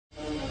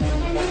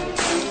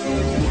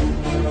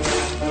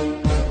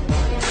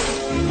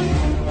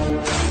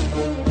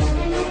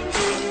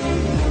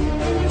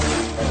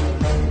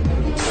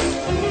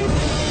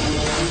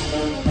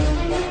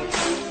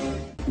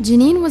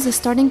Janine was a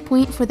starting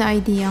point for the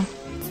idea,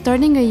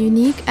 starting a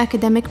unique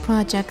academic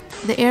project,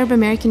 the Arab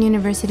American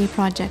University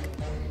Project.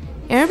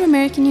 Arab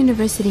American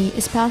University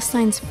is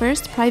Palestine's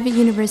first private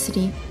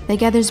university that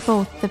gathers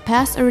both the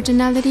past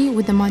originality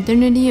with the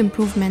modernity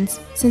improvements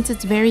since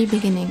its very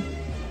beginning.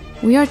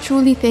 We are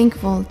truly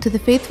thankful to the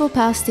faithful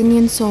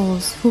Palestinian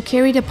souls who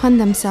carried upon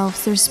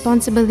themselves the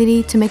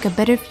responsibility to make a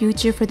better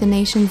future for the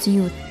nation's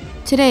youth.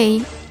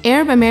 Today,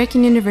 Arab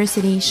American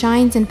University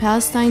shines in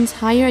Palestine's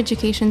higher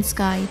education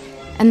sky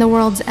and the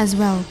world's as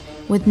well,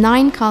 with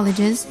 9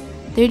 colleges,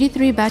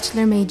 33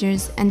 bachelor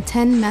majors, and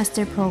 10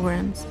 master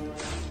programs.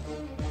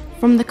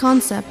 From the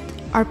concept,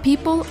 our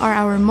people are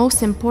our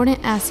most important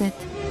asset.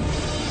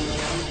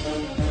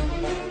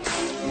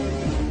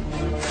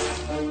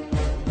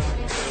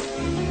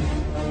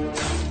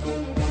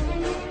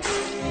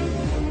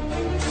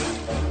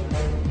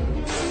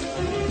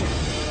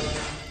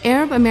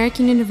 Arab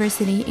American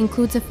University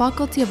includes a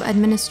Faculty of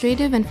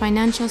Administrative and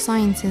Financial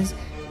Sciences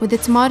with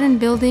its modern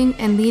building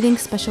and leading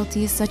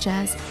specialties such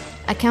as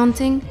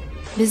accounting,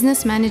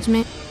 business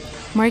management,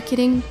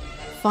 marketing,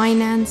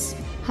 finance,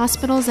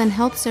 hospitals and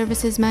health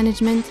services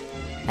management,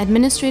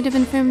 administrative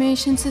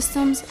information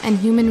systems, and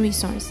human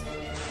resource.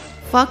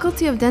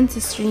 Faculty of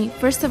Dentistry,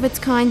 first of its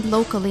kind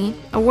locally,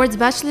 awards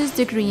bachelor's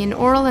degree in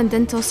oral and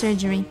dental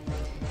surgery.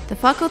 The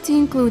faculty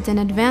includes an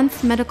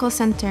advanced medical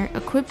center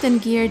equipped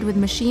and geared with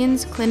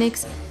machines,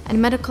 clinics,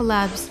 and medical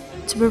labs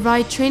to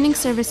provide training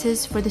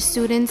services for the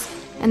students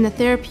and the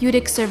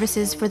therapeutic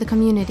services for the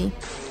community.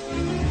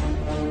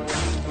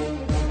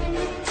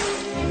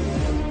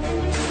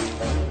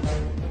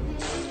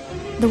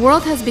 The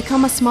world has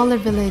become a smaller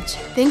village.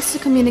 Thanks to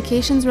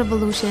communications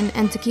revolution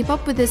and to keep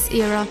up with this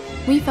era,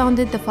 we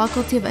founded the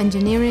Faculty of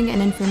Engineering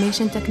and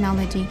Information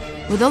Technology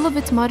with all of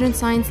its modern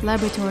science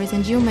laboratories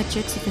and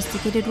geometric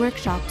sophisticated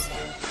workshops.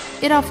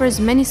 It offers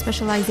many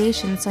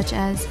specializations such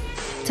as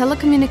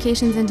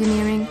telecommunications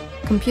engineering,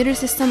 computer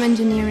system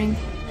engineering,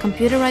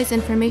 computerized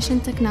information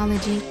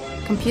technology,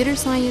 computer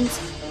science,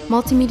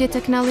 multimedia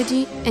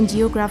technology, and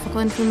geographical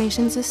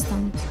information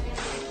systems.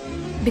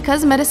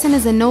 Because medicine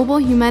is a noble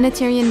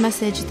humanitarian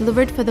message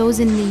delivered for those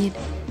in need,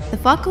 the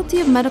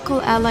Faculty of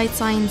Medical Allied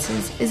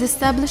Sciences is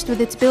established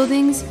with its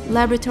buildings,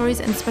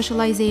 laboratories, and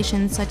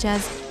specializations such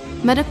as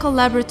medical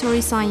laboratory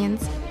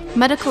science,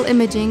 medical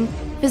imaging,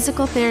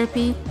 physical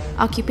therapy,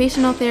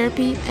 occupational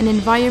therapy, and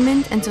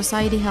environment and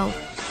society health.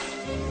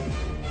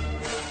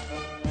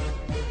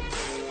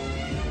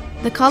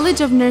 The College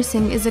of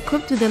Nursing is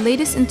equipped with the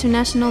latest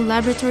international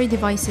laboratory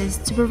devices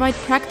to provide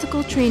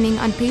practical training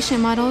on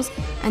patient models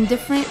and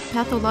different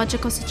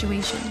pathological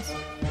situations.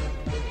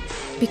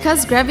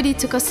 Because gravity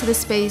took us to the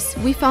space,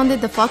 we founded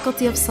the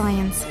Faculty of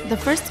Science, the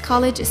first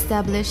college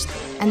established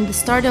and the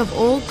start of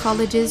all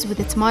colleges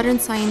with its modern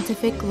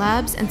scientific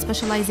labs and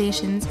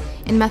specializations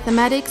in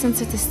mathematics and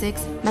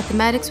statistics,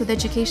 mathematics with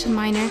education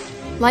minor,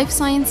 life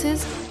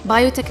sciences,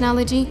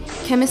 biotechnology,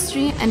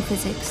 chemistry, and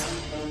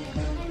physics.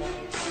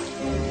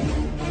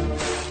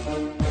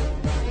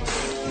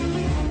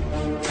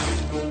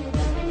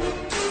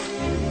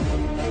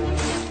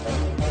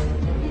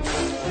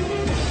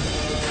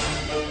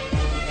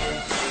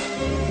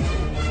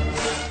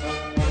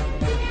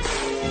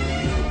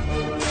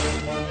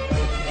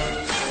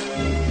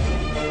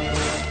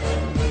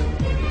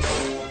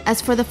 As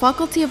for the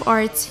Faculty of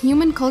Arts,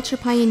 Human Culture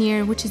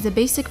Pioneer, which is the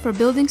basic for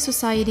building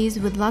societies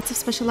with lots of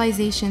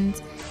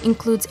specializations,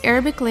 includes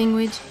Arabic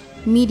language,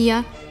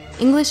 media,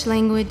 English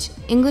language,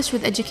 English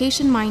with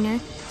education minor,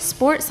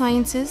 sport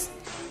sciences,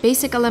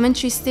 basic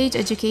elementary stage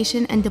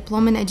education, and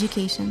diploma in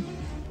education.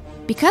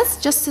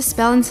 Because justice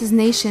balances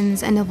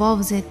nations and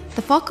evolves it,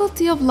 the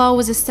Faculty of Law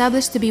was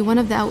established to be one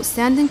of the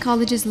outstanding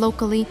colleges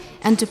locally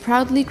and to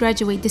proudly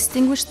graduate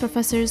distinguished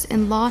professors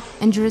in law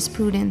and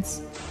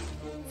jurisprudence.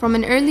 From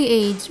an early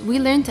age, we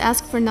learn to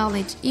ask for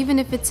knowledge, even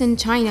if it's in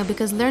China,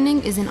 because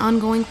learning is an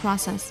ongoing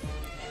process.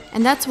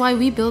 And that's why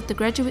we built the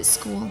graduate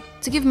school,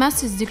 to give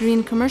master's degree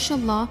in commercial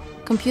law,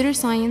 computer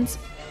science,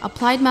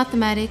 applied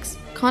mathematics,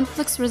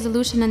 conflicts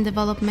resolution and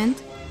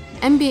development,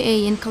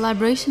 MBA in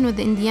collaboration with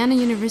the Indiana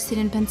University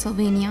in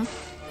Pennsylvania,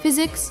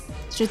 physics,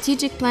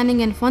 strategic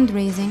planning and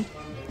fundraising,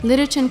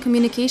 literature and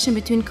communication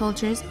between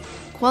cultures,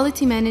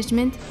 quality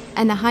management,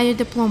 and a higher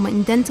diploma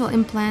in dental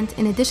implant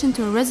in addition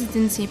to a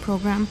residency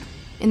program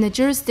in the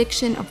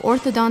jurisdiction of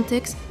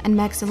orthodontics and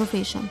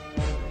maxillofacial.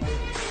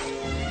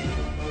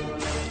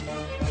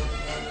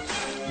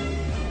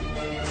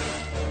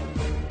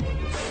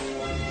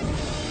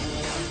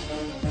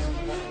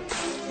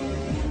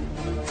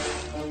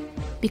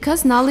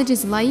 Because knowledge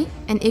is light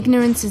and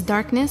ignorance is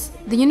darkness,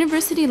 the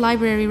university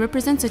library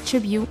represents a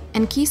tribute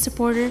and key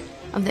supporter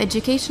of the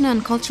educational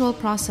and cultural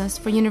process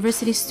for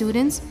university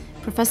students,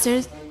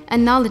 professors,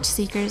 and knowledge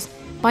seekers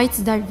by its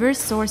diverse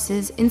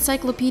sources,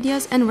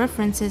 encyclopedias, and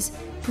references,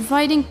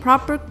 providing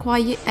proper,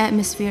 quiet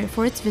atmosphere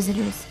for its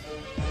visitors.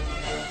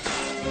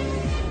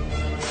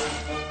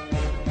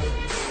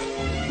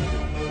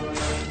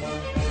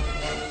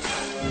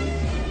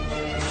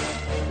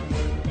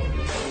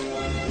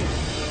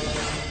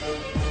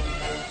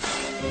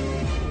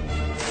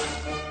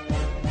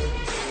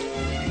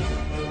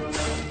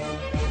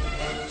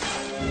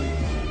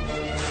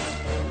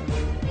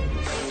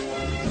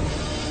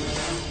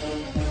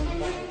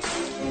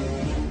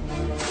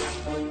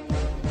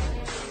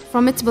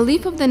 From its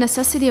belief of the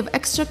necessity of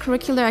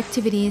extracurricular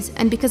activities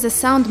and because a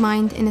sound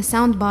mind in a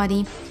sound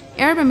body,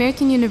 Arab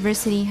American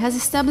University has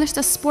established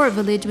a sport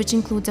village which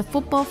includes a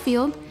football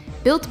field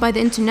built by the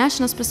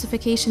international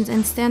specifications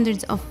and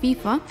standards of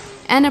FIFA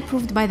and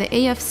approved by the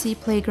AFC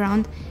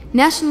playground,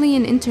 nationally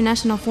and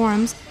international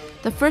forums,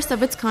 the first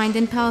of its kind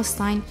in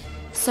Palestine,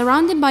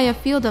 surrounded by a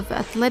field of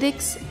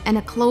athletics and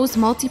a closed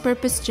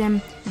multi-purpose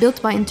gym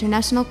built by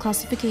international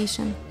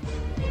classification.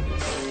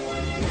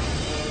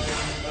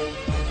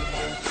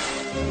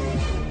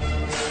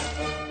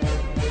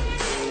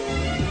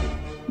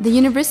 The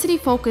university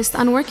focused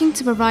on working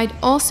to provide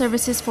all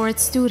services for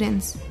its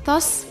students.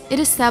 Thus, it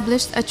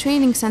established a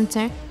training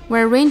center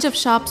where a range of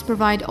shops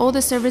provide all the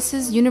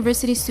services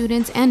university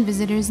students and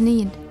visitors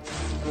need.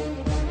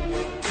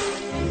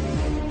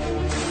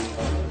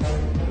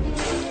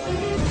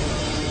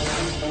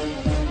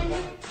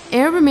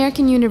 Arab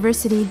American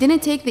University didn't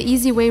take the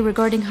easy way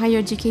regarding higher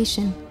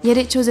education, yet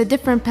it chose a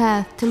different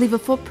path to leave a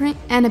footprint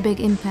and a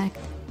big impact.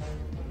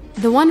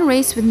 The one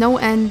race with no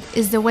end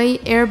is the way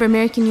Arab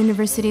American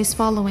University is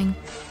following,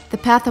 the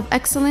path of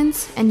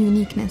excellence and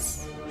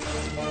uniqueness.